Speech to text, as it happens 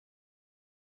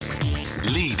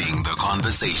leading the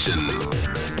conversation.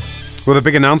 With a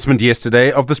big announcement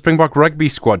yesterday of the Springbok rugby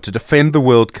squad to defend the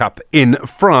World Cup in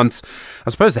France. I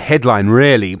suppose the headline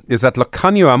really is that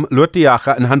Lukhanyo Am, Lood de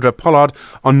Jager and Handré Pollard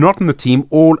are not in the team,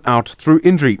 all out through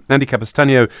injury. Andy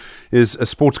Capostagno is a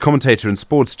sports commentator and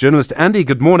sports journalist. Andy,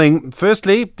 good morning.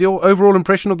 Firstly, your overall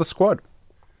impression of the squad?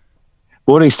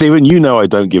 Morning, Stephen. You know I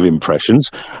don't give impressions,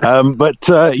 but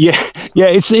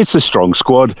it's a strong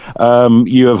squad.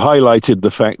 You have highlighted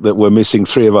the fact that we're missing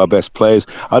three of our best players.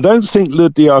 I don't think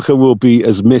Lood de Jager will be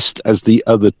as missed as the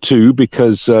other two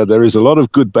because there is a lot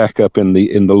of good backup in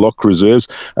the lock reserves,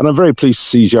 and I'm very pleased to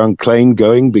see Jean Klein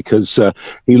going because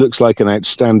he looks like an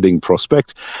outstanding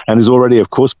prospect and has already, of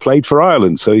course, played for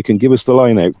Ireland, so he can give us the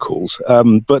line-out calls.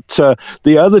 But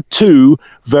the other two,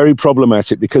 very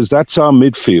problematic because that's our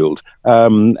midfield.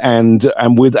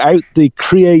 And without the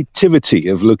creativity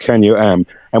of Lukhanyo Am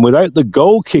and without the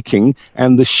goal kicking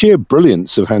and the sheer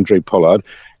brilliance of Handré Pollard,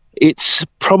 it's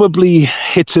probably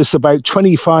hit us about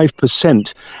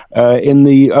 25% in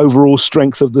the overall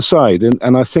strength of the side.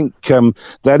 And I think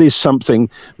that is something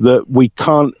that we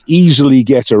can't easily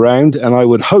get around. And I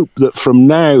would hope that from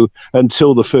now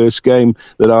until the first game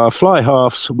that our fly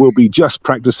halves will be just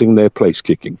practicing their place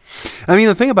kicking. I mean,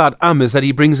 the thing about is that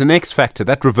he brings an X factor.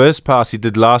 That reverse pass he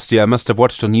did last year, I must have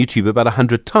watched on YouTube about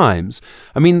 100 times.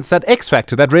 I mean, it's that X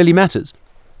factor that really matters.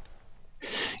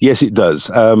 Yes, it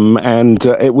does. And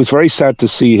it was very sad to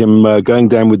see him going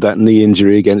down with that knee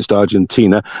injury against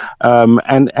Argentina.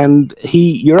 And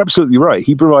you're absolutely right.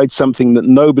 He provides something that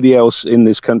nobody else in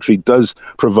this country does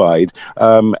provide.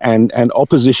 And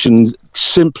opposition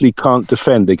simply can't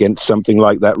defend against something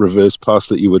like that reverse pass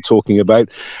that you were talking about.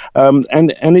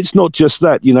 And it's not just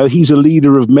that, he's a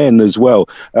leader of men as well.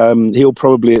 He'll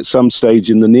probably at some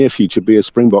stage in the near future be a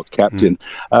Springbok captain.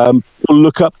 People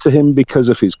look up to him because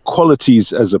of his qualities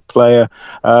as a player,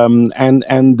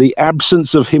 and the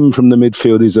absence of him from the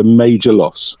midfield is a major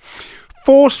loss.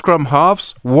 4 scrum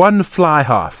halves, 1 fly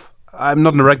half. I'm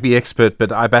not a rugby expert,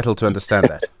 but I battle to understand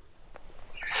that.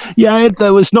 Yeah, that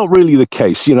was not really the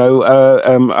case.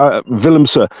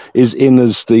 Willemse is in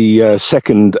as the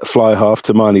second fly half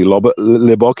to Manie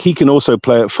Libbok. He can also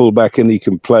play at fullback and he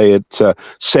can play at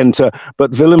centre.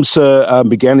 But Willemse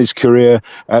began his career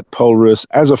at Polrus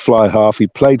as a fly half. He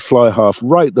played fly half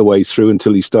right the way through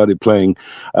until he started playing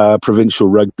provincial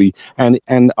rugby.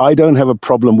 And I don't have a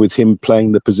problem with him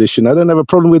playing the position. I don't have a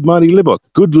problem with Manie Libbok.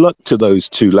 Good luck to those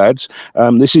two lads.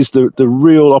 This is the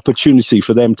real opportunity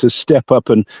for them to step up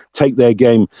and take their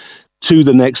game to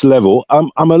the next level.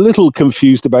 I'm a little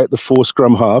confused about the 4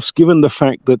 scrum halves, given the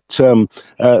fact that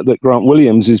that Grant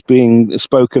Williams is being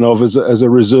spoken of as a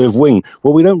reserve wing.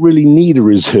 Well, we don't really need a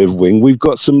reserve wing. We've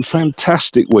got some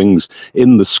fantastic wings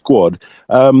in the squad,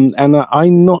 and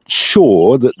I'm not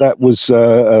sure that was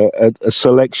a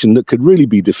selection that could really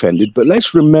be defended. But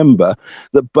let's remember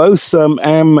that both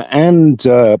Am and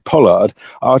Pollard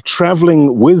are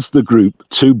travelling with the group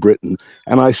to Britain,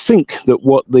 and I think that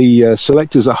what the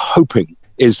selectors are hoping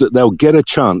is that they'll get a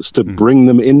chance to bring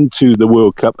them into the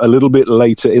World Cup a little bit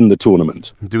later in the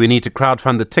tournament. Do we need to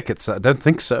crowdfund the tickets? I don't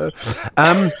think so.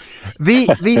 The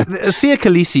Siya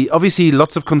Kolisi, obviously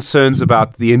lots of concerns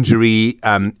about the injury.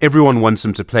 Everyone wants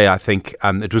him to play, I think.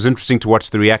 It was interesting to watch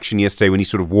the reaction yesterday when he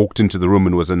sort of walked into the room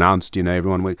and was announced.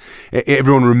 Everyone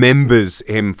remembers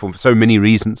him for so many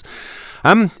reasons.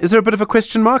 Is there a bit of a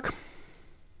question mark?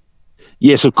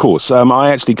 Yes, of course.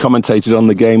 I actually commentated on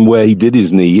the game where he did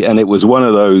his knee, and it was one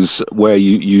of those where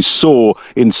you saw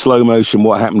in slow motion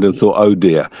what happened and thought, oh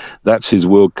dear, that's his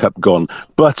World Cup gone.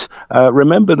 But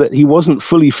remember that he wasn't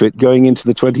fully fit going into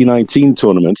the 2019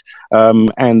 tournament,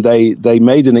 and they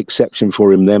made an exception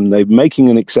for him then. They're making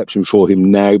an exception for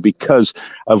him now because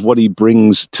of what he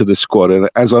brings to the squad. And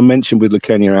as I mentioned with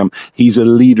Lukhanyo Am, he's a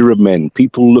leader of men.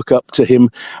 People look up to him,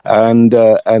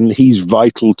 and he's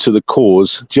vital to the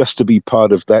cause just to be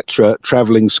part of that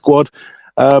travelling squad.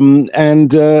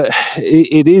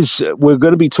 It is, we're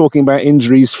going to be talking about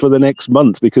injuries for the next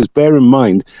month because bear in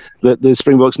mind that the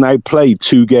Springboks now play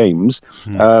 2 games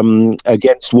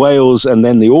against Wales and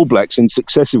then the All Blacks in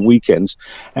successive weekends.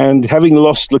 And having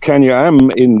lost Lukhanyo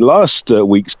Am in last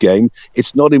week's game,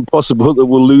 it's not impossible that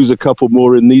we'll lose a couple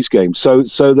more in these games. So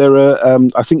there are,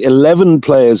 I think, 11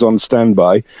 players on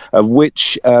standby, of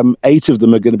which 8 of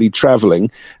them are going to be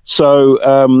travelling. So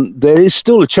there is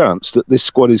still a chance that this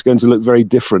squad is going to look very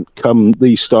different come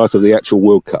the start of the actual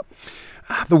World Cup.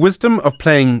 The wisdom of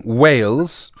playing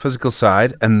Wales, physical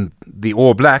side, and the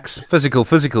All Blacks, physical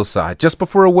side, just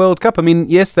before a World Cup. I mean,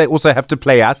 yes, they also have to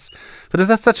play us, but is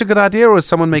that such a good idea, or is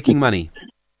someone making money?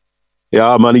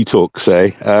 Yeah, money talks,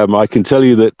 eh? I can tell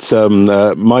you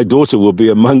that my daughter will be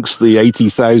amongst the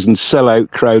 80,000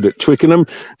 sellout crowd at Twickenham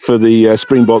for the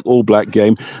Springbok All Black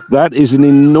game. That is an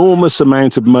enormous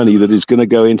amount of money that is going to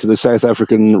go into the South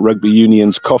African Rugby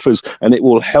Union's coffers, and it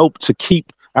will help to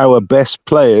keep our best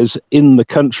players in the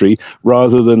country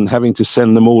rather than having to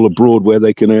send them all abroad where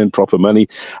they can earn proper money.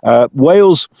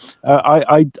 Wales,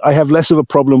 I have less of a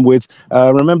problem with.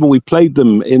 Remember, we played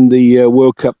them in the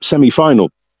World Cup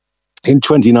semi-final in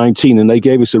 2019, and they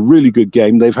gave us a really good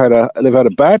game. They've had a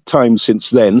bad time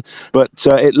since then, but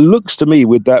it looks to me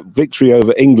with that victory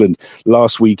over England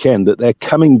last weekend that they're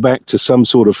coming back to some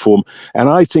sort of form. And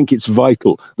I think it's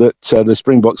vital that the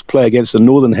Springboks play against the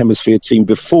Northern Hemisphere team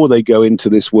before they go into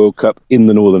this World Cup in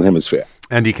the Northern Hemisphere.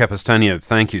 Andy Capostagno,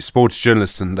 thank you. Sports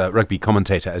journalist and rugby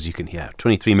commentator, as you can hear.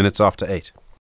 23 minutes after 8.